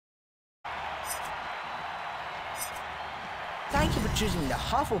Thank you for choosing the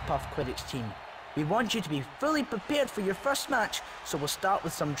Hufflepuff Quidditch team. We want you to be fully prepared for your first match, so we'll start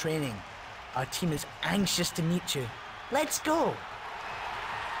with some training. Our team is anxious to meet you. Let's go!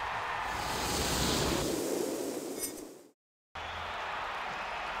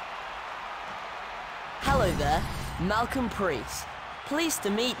 Hello there, Malcolm Priest. Pleased to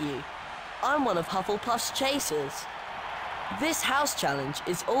meet you. I'm one of Hufflepuff's chasers. This house challenge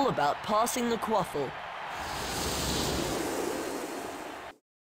is all about passing the quaffle.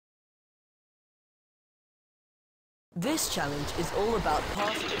 This challenge is all about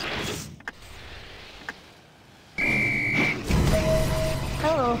passing...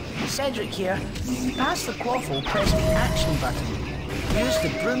 Hello, Cedric here. To pass the quaffle, press the action button. Use the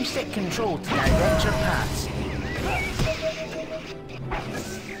broomstick control to direct your paths.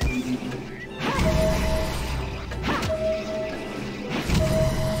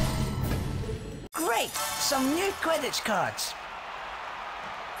 Great! Some new Quidditch cards!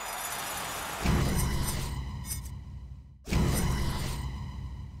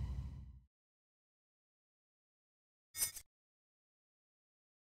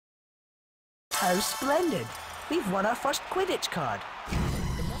 How splendid! We've won our first Quidditch card.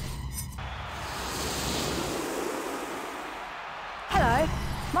 Hello,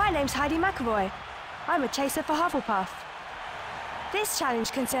 my name's Heidi McAvoy. I'm a chaser for Hufflepuff. This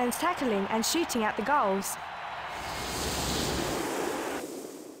challenge concerns tackling and shooting at the goals.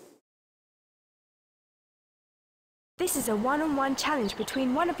 This is a one-on-one challenge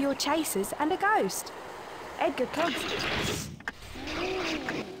between one of your chasers and a ghost. Edgar Clogs.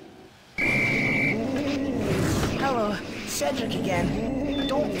 Hello, Cedric again.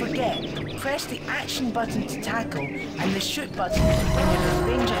 Don't forget, press the action button to tackle and the shoot button when you're in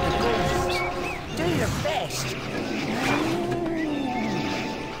range of the goalpost. Do your best.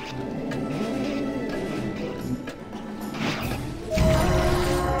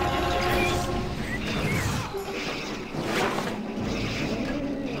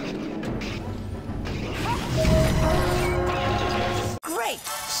 Great!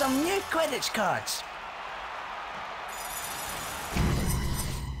 Some new Quidditch cards.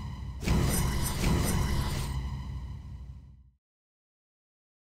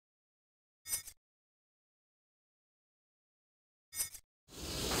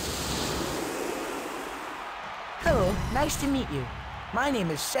 Hello, nice to meet you. My name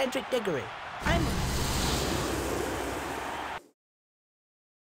is Cedric Diggory.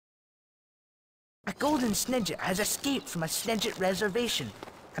 A golden snidget has escaped from a snidget reservation,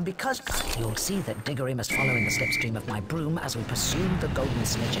 and because You'll see that Diggory must follow in the slipstream of my broom as we pursue the golden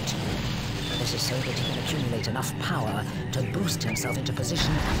snidget. This is so that he can accumulate enough power to boost himself into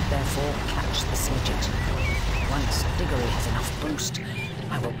position and therefore catch the snidget. Once Diggory has enough boost,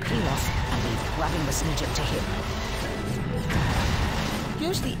 I will peel off and leave grabbing the snidget to him.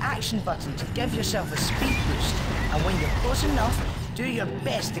 use the action button to give yourself a speed boost, and when you're close enough, do your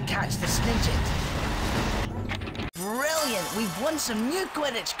best to catch the snidget. Brilliant! We've won some new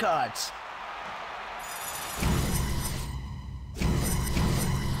Quidditch cards!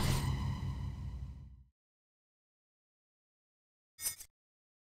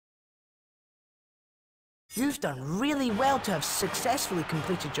 You've done really well to have successfully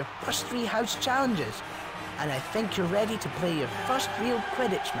completed your first 3 house challenges, and I think you're ready to play your first real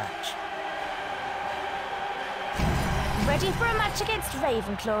Quidditch match. Ready for a match against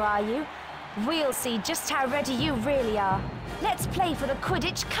Ravenclaw, are you? We'll see just how ready you really are. Let's play for the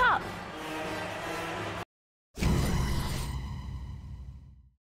Quidditch Cup!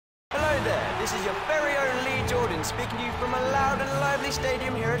 Hello there, this is your very own Lee Jordan speaking to you from a loud and lively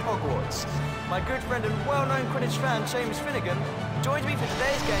stadium here at Hogwarts. My good friend and well-known Quidditch fan, James Finnegan, joins me for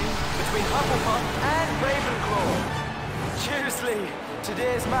today's game between Hufflepuff and Ravenclaw. Seriously,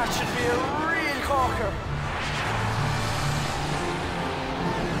 today's match should be a real corker.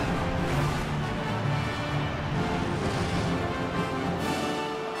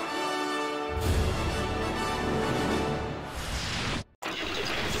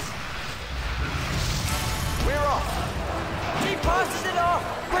 We're off. She passes it off.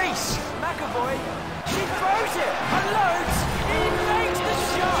 Reese, McAvoy, she throws it, unloads, he makes the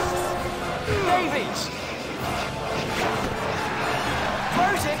shot. Davies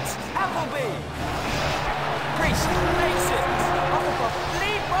throws it, Appleby. Priest makes it. Hufflepuff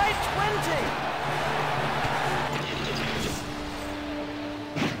lead by 20.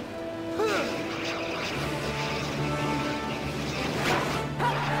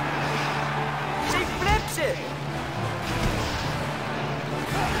 She flips it.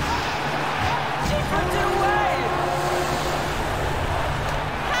 Puts it away!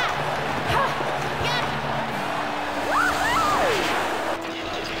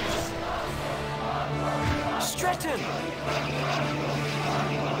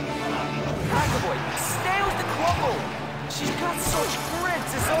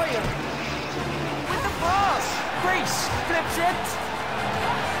 sprints as Zoya. With the pass. Reese flips it.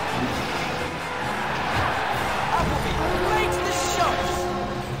 Appleby makes the shot.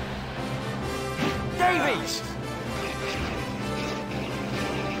 Davies.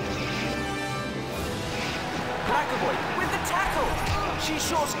 McAvoy with the tackle. She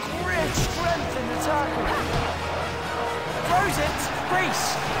shows great strength in the tackle. Throws it. Reese.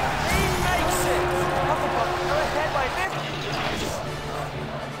 He makes it. Hufflepuff go ahead by 50.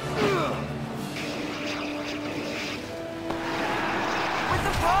 With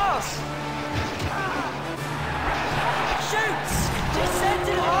the pass. Shoots. She sends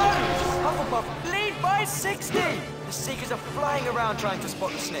it home. Hufflepuff lead by 60. The Seekers are flying around trying to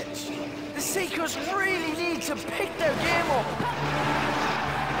spot the snitch. The Seekers really need to pick their game up.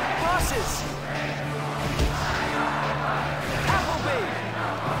 Passes. Appleby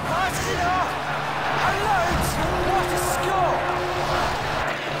passes it off. Unloads. What a score.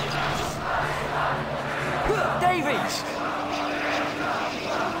 Davies.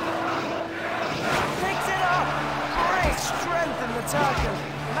 Picks it up. Great strength in the tackle.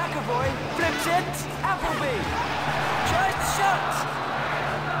 McAvoy flips it. Appleby tries the shot.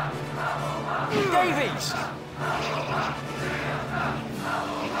 Davies.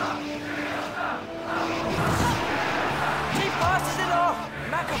 He passes it off.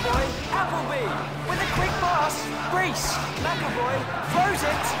 McAvoy, Appleby with a quick pass. Reese, McAvoy throws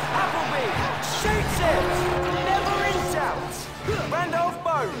it. Appleby shoots it. Never in doubt. Randolph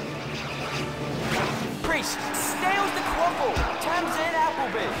Bone. Priest steals the quabble. Tams in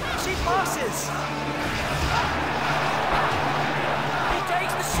Appleby. She passes. He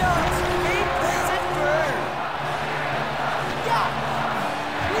takes the shot. He puts it through. Yeah.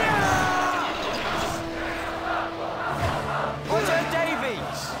 Roger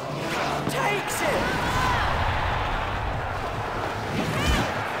Davies takes it.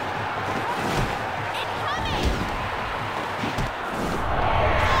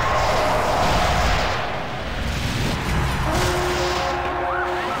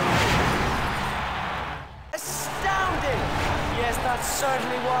 That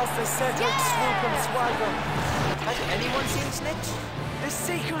certainly was the Cedric swoop and swagger. Has anyone seen the snitch? The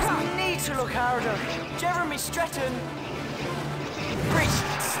Seekers need to look harder. Jeremy Stretton. Priest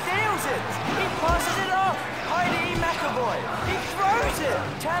steals it. He passes it off. Heidi McAvoy. He throws it.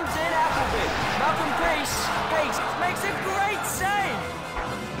 Tams in Appleby. Malcolm Priest. Hayes makes a great save.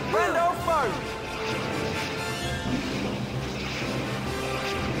 Randolph Bone.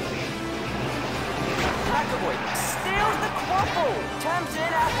 McAvoy steals the quaffle. Tams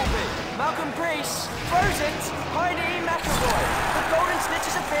in Appleby. Malcolm Priest throws it. Heidi McAvoy. The Golden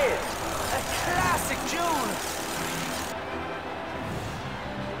Snitches appear. A classic duel.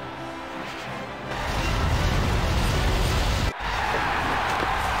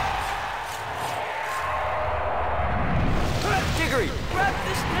 Diggory grabbed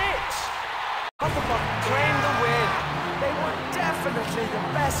the snitch. Hufflepuff claimed the win. They were definitely the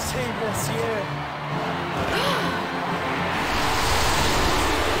best team this year.